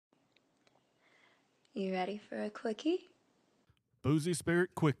You ready for a quickie? Boozy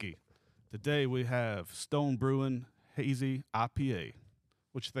Spirit Quickie. Today we have Stone Brewing Hazy IPA.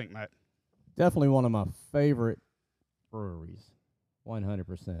 What you think, Matt? Definitely one of my favorite breweries.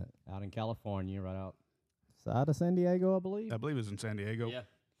 100%. Out in California, right outside of San Diego, I believe. I believe it's in San Diego. Yeah.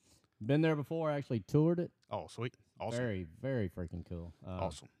 Been there before. I actually toured it. Oh, sweet. Awesome. Very, very freaking cool.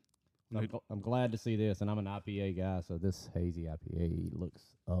 Awesome. I'm glad to see this, and I'm an IPA guy, so this Hazy IPA looks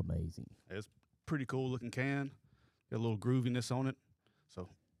amazing. It's pretty cool looking can. Got a little grooviness on it. So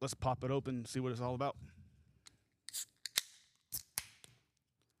let's pop it open and see what it's all about.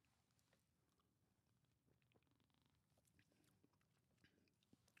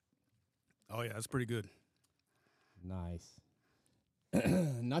 Oh, yeah, that's pretty good. Nice.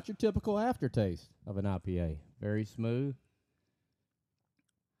 Not your typical aftertaste of an IPA. Very smooth.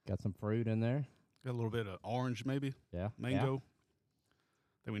 Got some fruit in there. Got a little bit of orange, maybe. Yeah. Mango.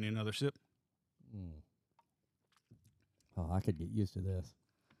 Then we need another sip. Oh, I could get used to this.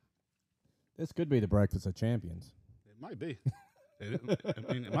 This could be the breakfast of champions. It might be.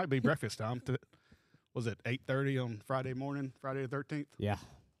 It might be breakfast time. Was it 8:30 on Friday morning, Friday the 13th? Yeah.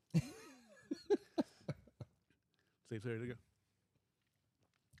 See if there you go.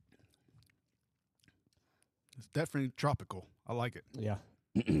 It's definitely tropical. I like it. Yeah.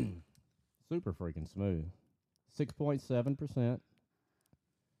 Super freaking smooth. 6.7%,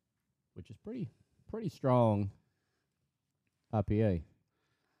 which is pretty strong IPA.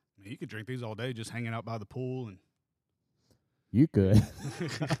 I mean, you could drink these all day just hanging out by the pool and You could.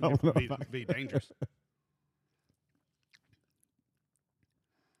 be dangerous.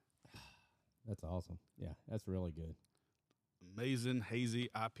 That's awesome. Yeah, that's really good. Amazing Hazy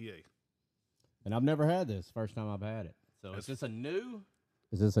IPA. And I've never had this. First time I've had it. So Is this a new?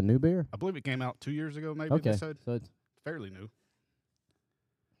 Is this a new beer? I believe it came out 2 years ago, maybe. Okay, They said. so it's, Fairly new.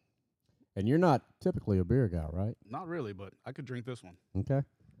 and you're not typically a beer guy, right? Not really, but I could drink this one. Okay.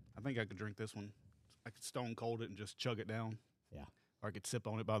 I think I could drink this one. I could stone cold it and just chug it down. Yeah. Or I could sip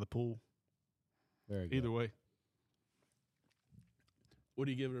on it by the pool. Very good. Either way. What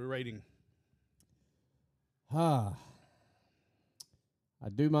do you give it a rating? I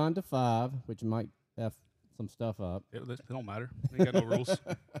do mine to 5, which might F some stuff up. It don't matter. Ain't got no rules.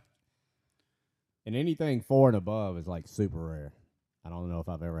 And anything 4 and above is like super rare. I don't know if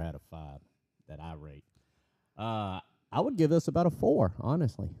I've ever had a 5 that I rate. I would give this about a 4,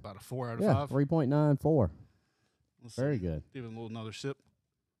 honestly. About a 4 out of Yeah, 5. 3.94. Let's Very see. good. Give it a little another sip.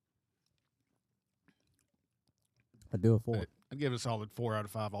 I'd do a 4. I'd give it a solid 4 out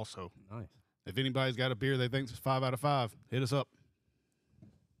of 5 also. Nice. If anybody's got a beer they think is 5 out of 5, hit us up.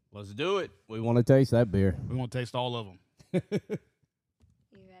 Let's do it. We want to taste that beer. We want to taste all of them.